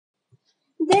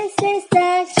This is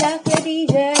the chocolatey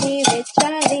journey with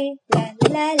Charlie. La la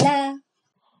la la.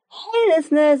 Hey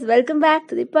listeners, welcome back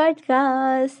to the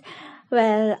podcast.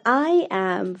 Well, I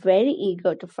am very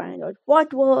eager to find out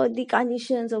what were the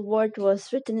conditions of what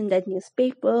was written in that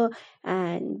newspaper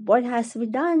and what has to be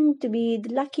done to be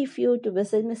the lucky few to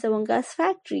visit Mr. Wonka's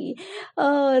factory.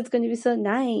 Oh, it's going to be so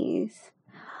nice.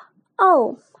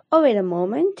 Oh, wait a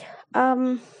moment.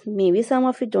 Maybe some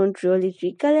of you don't really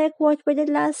recollect what we did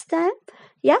last time.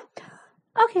 Yeah?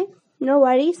 Okay, no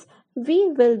worries.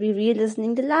 We will be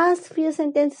re-listening the last few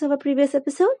sentences of a previous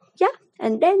episode. Yeah,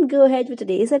 and then go ahead with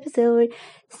today's episode.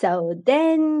 So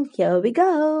then, here we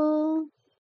go.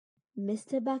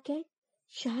 Mr. Bucket,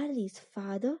 Charlie's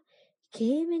father,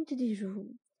 came into the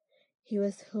room. He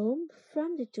was home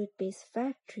from the toothpaste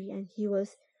factory and he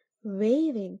was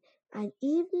waving an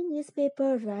evening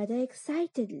newspaper rather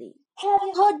excitedly. Have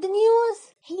you heard the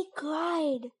news? He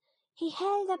cried. He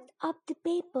held up the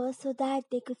paper so that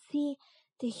they could see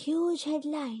the huge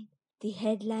headline. The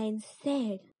headline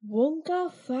said,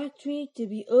 Wonka factory to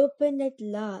be opened at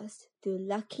last to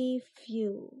lucky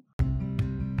few.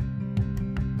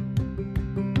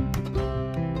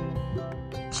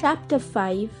 Chapter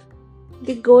 5,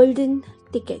 The Golden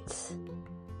Tickets.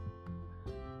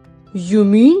 You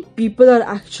mean people are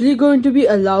actually going to be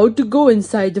allowed to go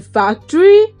inside the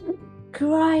factory?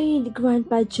 Cried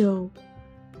Grandpa Joe.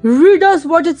 Read us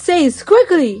what it says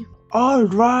quickly. All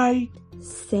right,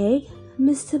 said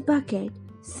Mr. Bucket,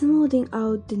 smoothing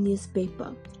out the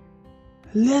newspaper.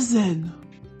 listen.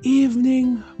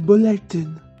 Evening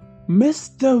Bulletin.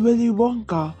 Mr. Willy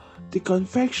Wonka, the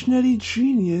confectionery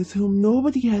genius whom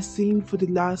nobody has seen for the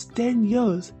last 10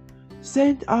 years,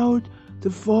 sent out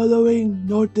the following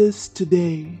notice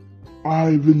today.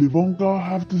 I, Willy Wonka,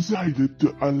 have decided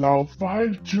to allow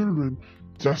 5 children,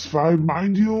 just 5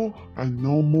 mind you, and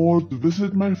no more to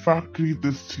visit my factory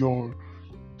this year.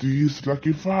 These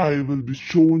lucky 5 will be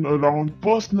shown around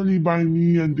personally by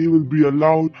me and they will be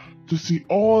allowed to see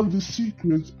all the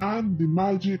secrets and the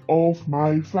magic of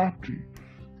my factory.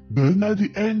 Then at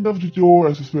the end of the tour,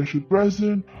 as a special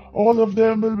present, all of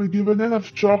them will be given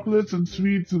enough chocolates and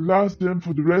sweets to last them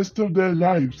for the rest of their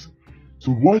lives.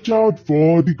 So watch out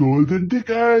for the golden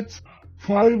tickets.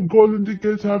 5 golden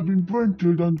tickets have been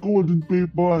printed on golden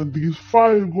paper and these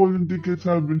 5 golden tickets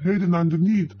have been hidden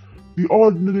underneath the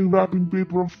ordinary wrapping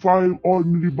paper of 5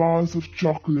 ordinary bars of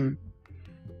chocolate.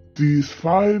 These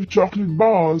 5 chocolate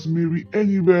bars may be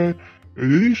anywhere,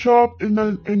 in any shop, in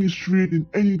any street, in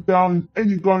any town, in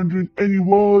any country, in any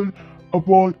world,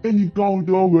 upon any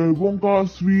counter where Wonka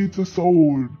sweets are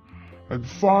sold. And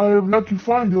 5 lucky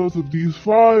finders of these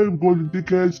 5 golden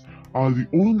tickets are the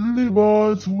only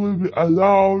ones who will be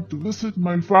allowed to visit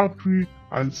my factory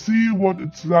and see what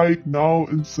it's like now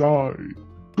inside.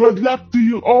 Good luck to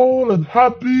you all and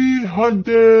happy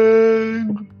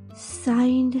hunting!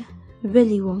 Signed,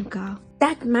 Willy Wonka.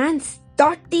 That man's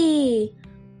dirty,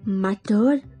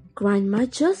 muttered Grandma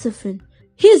Josephine.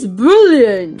 He's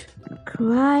brilliant.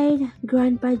 Cried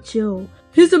Grandpa Joe.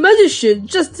 He's a magician.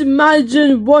 Just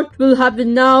imagine what will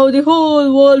happen now. The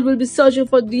whole world will be searching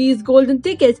for these golden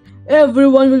tickets.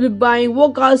 Everyone will be buying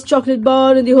Wonka's chocolate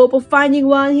bar in the hope of finding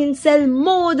one he'll sell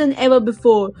more than ever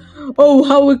before. Oh,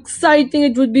 how exciting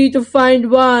it would be to find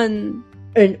one.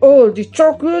 And all the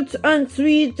chocolates and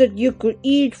sweets that you could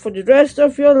eat for the rest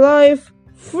of your life,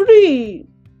 free,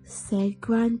 said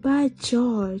Grandpa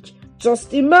George.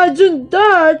 Just imagine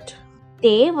that.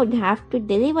 They would have to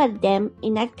deliver them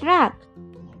in a truck,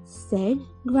 said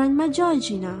Grandma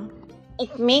Georgina.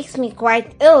 It makes me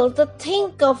quite ill to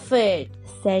think of it,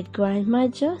 said Grandma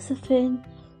Josephine.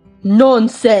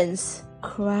 Nonsense,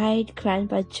 cried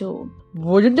Grandpa Joe.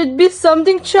 Wouldn't it be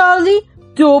something, Charlie,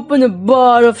 to open a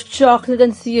bar of chocolate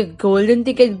and see a golden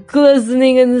ticket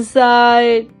glistening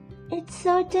inside? It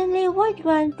certainly would,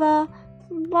 Grandpa,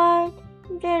 but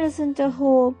there isn't a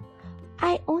hope.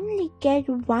 I only get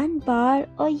 1 bar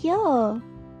a year.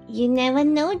 You never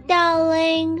know,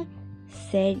 darling,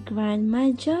 said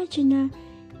Grandma Georgina.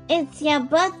 It's your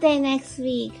birthday next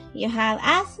week. You have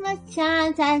as much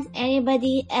chance as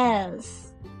anybody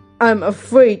else. I'm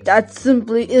afraid that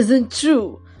simply isn't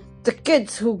true. The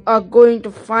kids who are going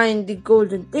to find the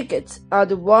golden tickets are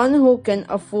the ones who can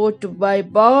afford to buy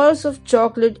bars of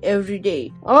chocolate every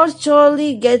day. Or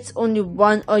Charlie gets only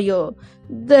 1 a year.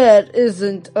 There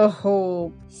isn't a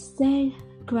hope, said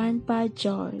Grandpa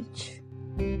George.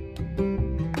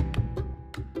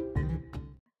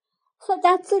 So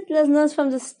that's it, listeners, from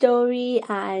the story,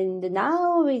 and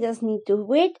now we just need to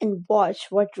wait and watch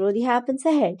what really happens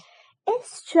ahead.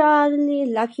 Is Charlie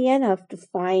lucky enough to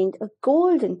find a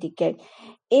golden ticket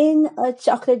in a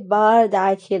chocolate bar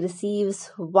that he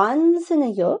receives once in a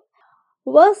year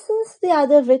versus the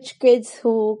other rich kids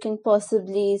who can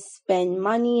possibly spend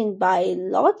money and buy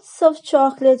lots of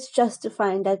chocolates just to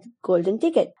find that golden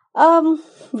ticket.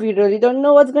 We really don't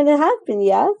know what's going to happen,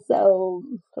 yeah? So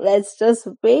let's just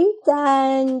wait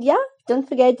and yeah, don't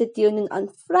forget to tune in on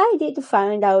Friday to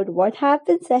find out what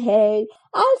happens ahead.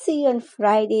 I'll see you on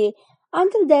Friday.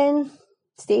 Until then,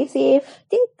 stay safe,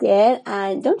 take care,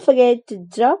 and don't forget to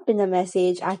drop in a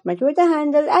message at my Twitter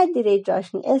handle at the rate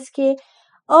RoshniSK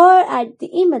or at the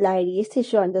email ID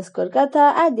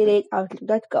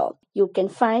sishu_katha@outlook.com. You can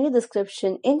find the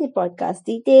description in the podcast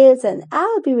details, and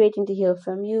I'll be waiting to hear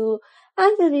from you.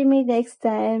 Until we meet next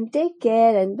time, take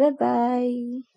care and bye bye.